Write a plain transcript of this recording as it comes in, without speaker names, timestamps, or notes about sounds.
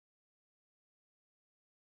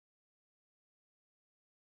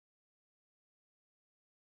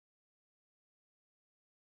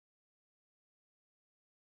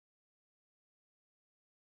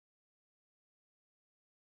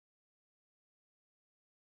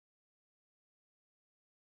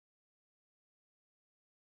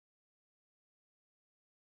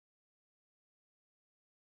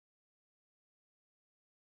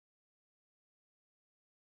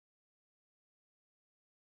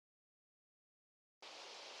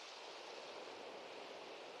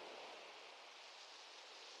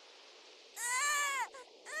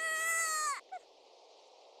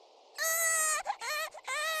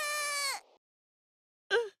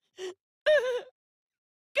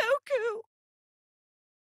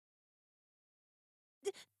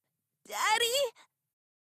Daddy?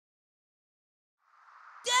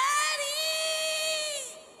 Daddy!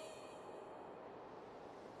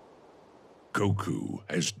 Goku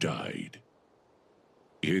has died.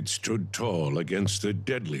 He had stood tall against the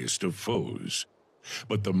deadliest of foes,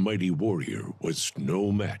 but the mighty warrior was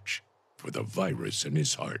no match for the virus in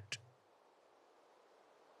his heart.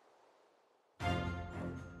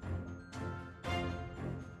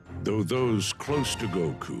 Though those close to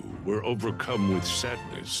Goku were overcome with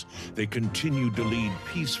sadness, they continued to lead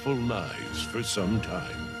peaceful lives for some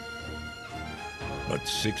time. But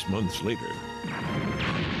 6 months later,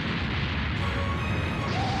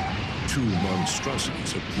 two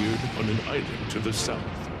monstrosities appeared on an island to the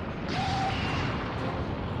south.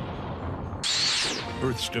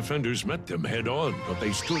 Earth's defenders met them head-on, but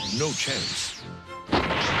they stood no chance.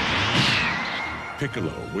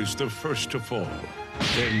 Piccolo was the first to fall.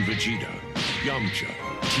 Then Vegeta, Yamcha,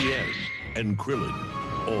 Tien, and Krillin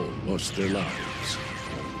all lost their lives.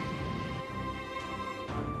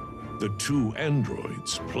 The two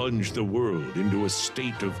androids plunged the world into a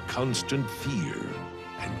state of constant fear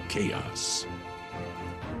and chaos.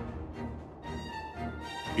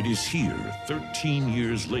 It is here, 13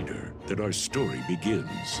 years later, that our story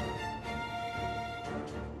begins.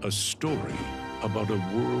 A story about a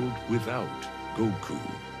world without Goku.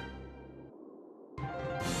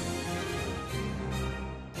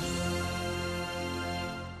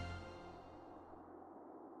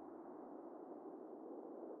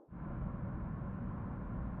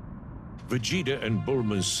 Vegeta and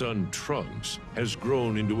Bulma's son, Trunks, has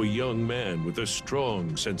grown into a young man with a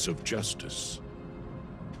strong sense of justice.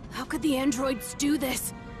 How could the androids do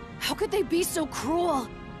this? How could they be so cruel?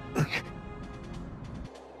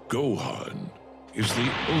 Gohan is the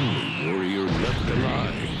only warrior left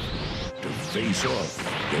alive to face off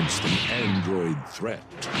against the android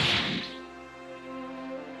threat.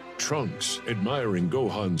 Trunks, admiring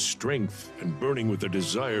Gohan's strength and burning with a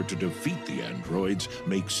desire to defeat the androids,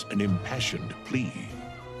 makes an impassioned plea.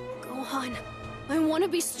 Gohan, I want to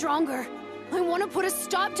be stronger. I want to put a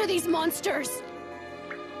stop to these monsters.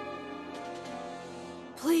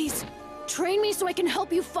 Please, train me so I can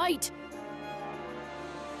help you fight.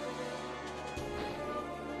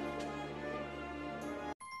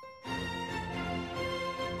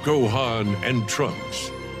 Gohan and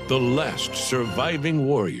Trunks, the last surviving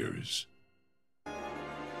warriors.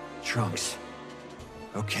 Trunks.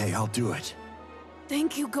 Okay, I'll do it.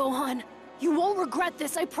 Thank you, Gohan. You won't regret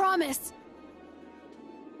this, I promise.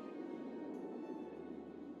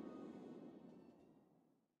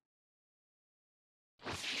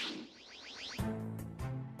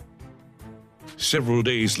 Several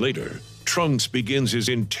days later, Trunks begins his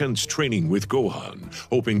intense training with Gohan,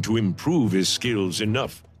 hoping to improve his skills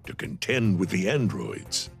enough to contend with the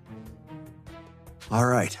androids. All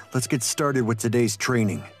right, let's get started with today's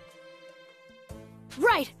training.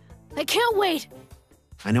 Right! I can't wait!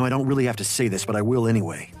 I know I don't really have to say this, but I will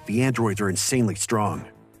anyway. The androids are insanely strong.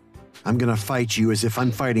 I'm gonna fight you as if I'm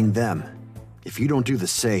fighting them. If you don't do the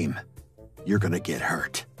same, you're gonna get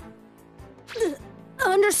hurt.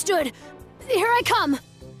 Understood. Here I come!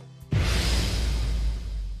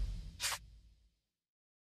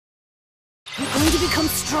 I'm going to become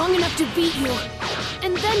strong enough to beat you,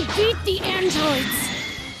 and then beat the androids!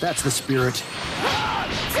 That's the spirit.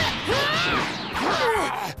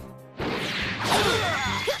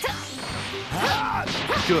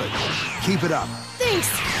 Good. Keep it up. Thanks!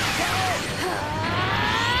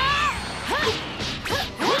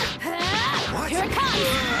 What? Here it comes!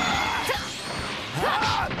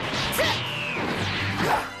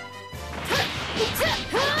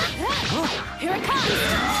 Here it comes!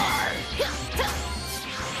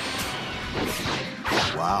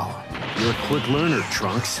 Wow, you're a quick learner,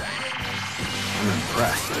 Trunks. I'm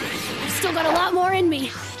impressed. I've still got a lot more in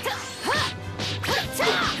me.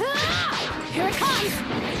 Here it comes!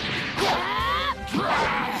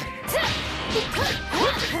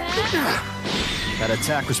 That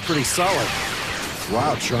attack was pretty solid.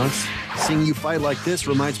 Wow, Trunks. Seeing you fight like this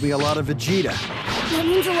reminds me a lot of Vegeta. That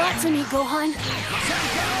means a lot to me, Gohan.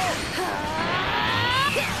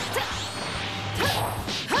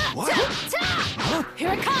 What? Huh?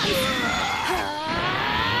 Here it comes!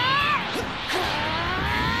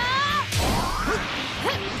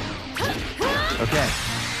 Okay,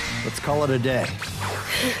 let's call it a day.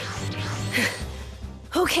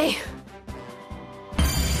 Okay.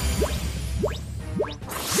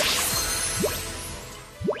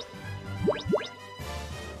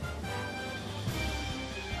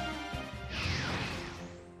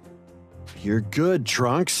 You're good,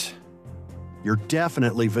 Trunks. You're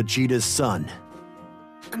definitely Vegeta's son.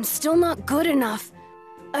 I'm still not good enough.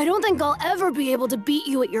 I don't think I'll ever be able to beat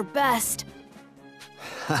you at your best.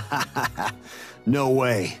 No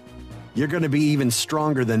way. You're gonna be even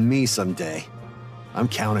stronger than me someday. I'm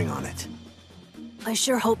counting on it. I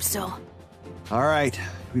sure hope so. All right,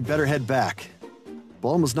 we'd better head back.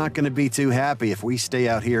 Bulma's not gonna be too happy if we stay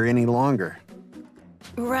out here any longer.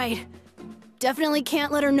 Right. Definitely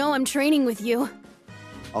can't let her know I'm training with you.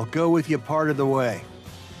 I'll go with you part of the way.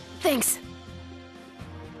 Thanks.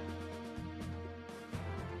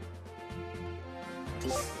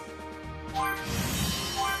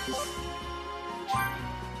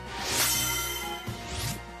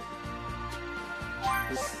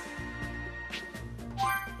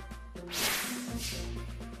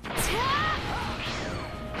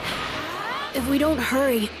 If we don't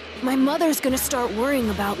hurry, my mother's gonna start worrying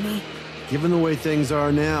about me. Given the way things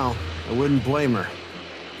are now, I wouldn't blame her.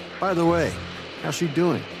 By the way, how's she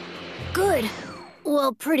doing? Good.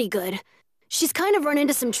 Well, pretty good. She's kind of run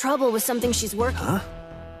into some trouble with something she's working. Huh?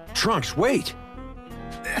 Trunks, wait!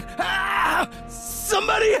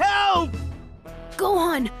 Somebody help! Go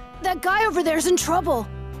on. That guy over there's in trouble.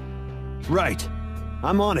 Right.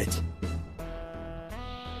 I'm on it.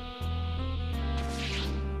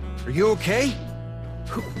 Are you okay?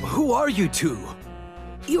 Who are you two?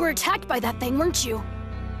 You were attacked by that thing, weren't you?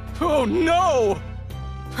 Oh no!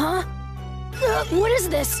 Huh? What is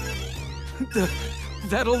this?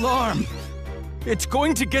 That alarm! It's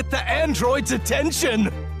going to get the android's attention!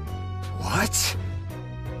 What?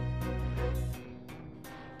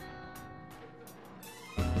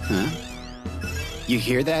 Huh? You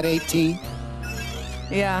hear that, 18?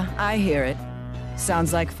 Yeah, I hear it.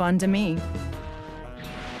 Sounds like fun to me.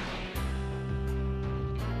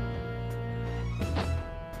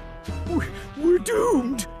 We're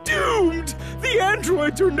doomed! Doomed! The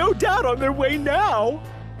androids are no doubt on their way now!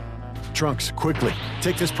 Trunks, quickly,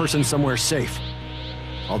 take this person somewhere safe.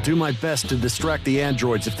 I'll do my best to distract the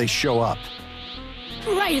androids if they show up.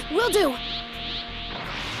 Right, will do.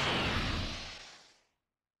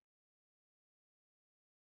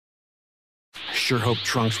 I sure hope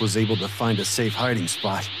Trunks was able to find a safe hiding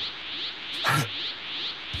spot.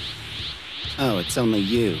 Oh, it's only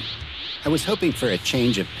you. I was hoping for a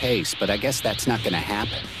change of pace, but I guess that's not gonna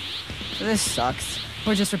happen. This sucks.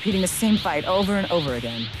 We're just repeating the same fight over and over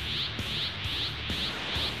again.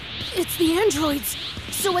 It's the androids.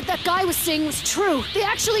 So what that guy was saying was true. They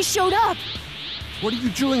actually showed up. What are you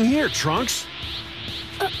doing here, Trunks?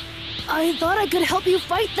 I thought I could help you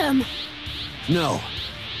fight them. No,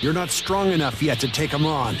 you're not strong enough yet to take them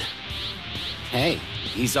on. Hey,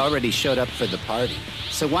 he's already showed up for the party,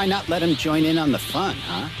 so why not let him join in on the fun,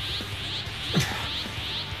 huh?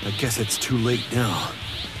 I guess it's too late now.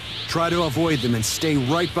 Try to avoid them and stay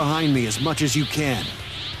right behind me as much as you can.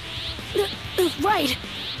 Right.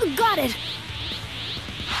 Got it.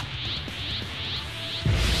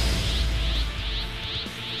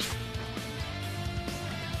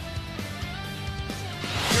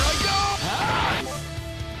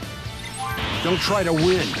 Don't try to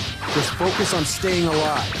win. Just focus on staying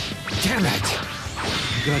alive. Damn it!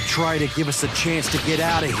 You're gonna try to give us a chance to get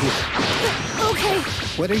out of here. Okay.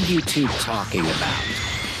 What are you two talking about?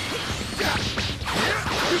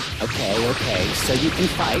 Okay, so you can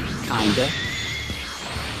fight, kinda.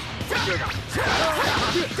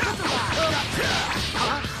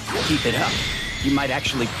 Keep it up. You might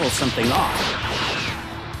actually pull something off.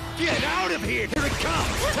 Get out of here! Here it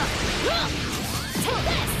comes!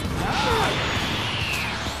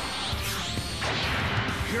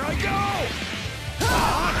 Here I go!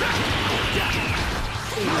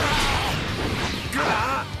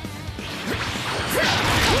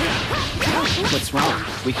 What's wrong?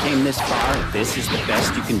 We came this far and this is the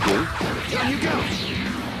best you can do? Down you go!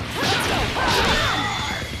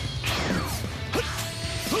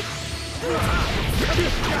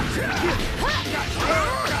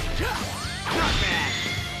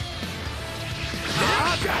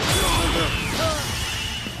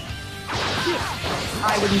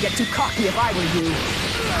 I wouldn't get too cocky if I were you.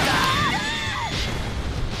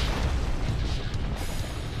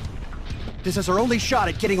 This is our only shot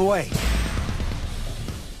at getting away.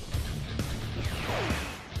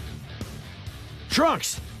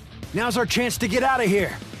 Trunks! Now's our chance to get out of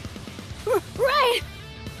here. Right.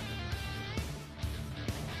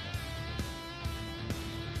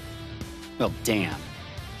 Well, damn.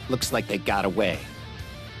 Looks like they got away.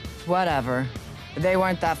 Whatever. They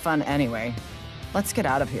weren't that fun anyway. Let's get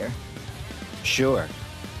out of here. Sure.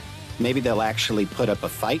 Maybe they'll actually put up a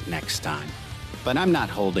fight next time. But I'm not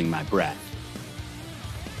holding my breath.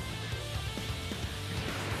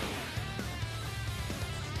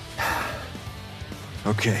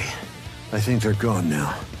 Okay, I think they're gone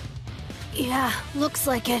now. Yeah, looks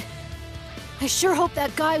like it. I sure hope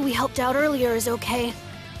that guy we helped out earlier is okay.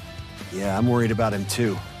 Yeah, I'm worried about him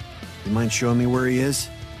too. You mind showing me where he is?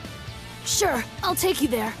 Sure, I'll take you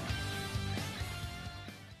there.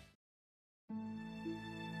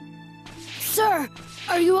 Sir,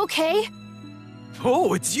 are you okay?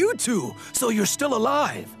 Oh, it's you two! So you're still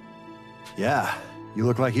alive! Yeah, you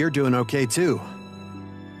look like you're doing okay too.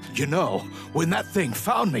 You know, when that thing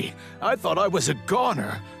found me, I thought I was a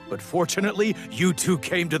goner. But fortunately, you two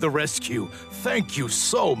came to the rescue. Thank you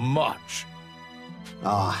so much.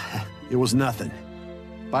 Ah, it was nothing.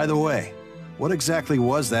 By the way, what exactly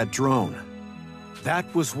was that drone?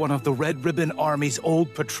 That was one of the Red Ribbon Army's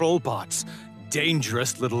old patrol bots.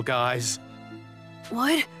 Dangerous little guys.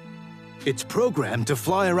 What? It's programmed to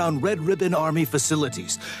fly around Red Ribbon Army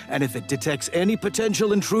facilities, and if it detects any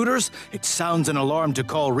potential intruders, it sounds an alarm to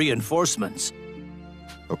call reinforcements.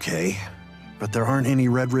 Okay, but there aren't any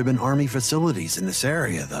Red Ribbon Army facilities in this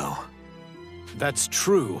area, though. That's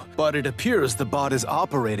true, but it appears the bot is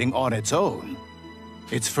operating on its own.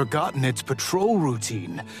 It's forgotten its patrol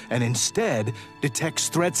routine, and instead detects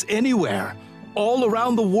threats anywhere, all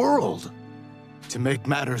around the world. To make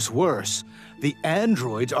matters worse, the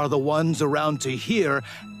androids are the ones around to hear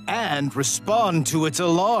and respond to its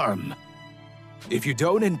alarm. If you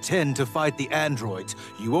don't intend to fight the androids,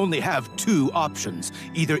 you only have two options: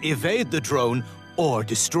 either evade the drone or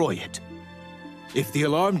destroy it. If the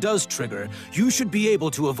alarm does trigger, you should be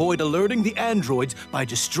able to avoid alerting the androids by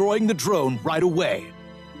destroying the drone right away.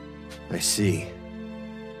 I see.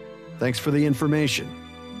 Thanks for the information.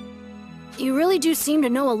 You really do seem to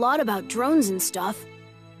know a lot about drones and stuff.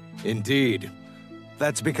 Indeed.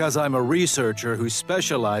 That's because I'm a researcher who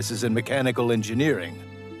specializes in mechanical engineering.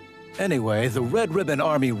 Anyway, the Red Ribbon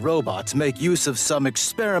Army robots make use of some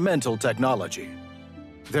experimental technology.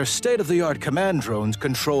 Their state-of-the-art command drones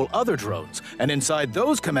control other drones, and inside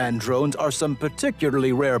those command drones are some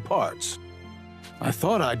particularly rare parts. I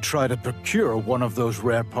thought I'd try to procure one of those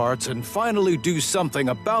rare parts and finally do something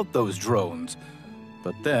about those drones.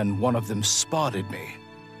 But then one of them spotted me.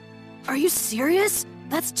 Are you serious?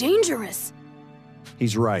 That's dangerous.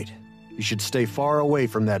 He's right. You should stay far away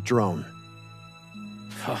from that drone.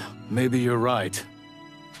 Maybe you're right.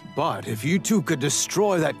 But if you two could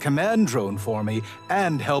destroy that command drone for me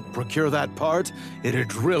and help procure that part,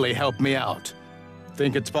 it'd really help me out.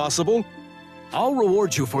 Think it's possible? I'll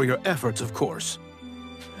reward you for your efforts, of course.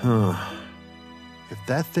 If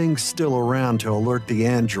that thing's still around to alert the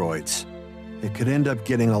androids, it could end up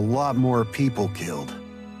getting a lot more people killed.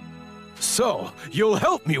 So, you'll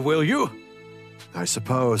help me, will you? I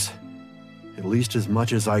suppose. At least as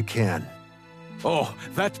much as I can. Oh,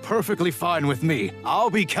 that's perfectly fine with me. I'll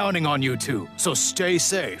be counting on you two, so stay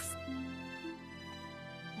safe.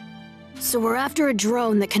 So we're after a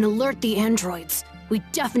drone that can alert the androids. We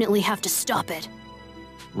definitely have to stop it.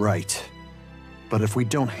 Right. But if we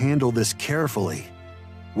don't handle this carefully,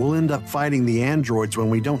 we'll end up fighting the androids when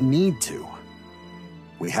we don't need to.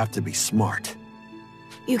 We have to be smart.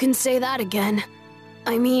 You can say that again.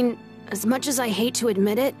 I mean, as much as I hate to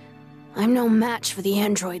admit it, I'm no match for the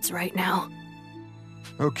androids right now.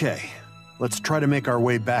 Okay, let's try to make our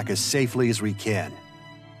way back as safely as we can.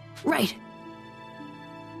 Right.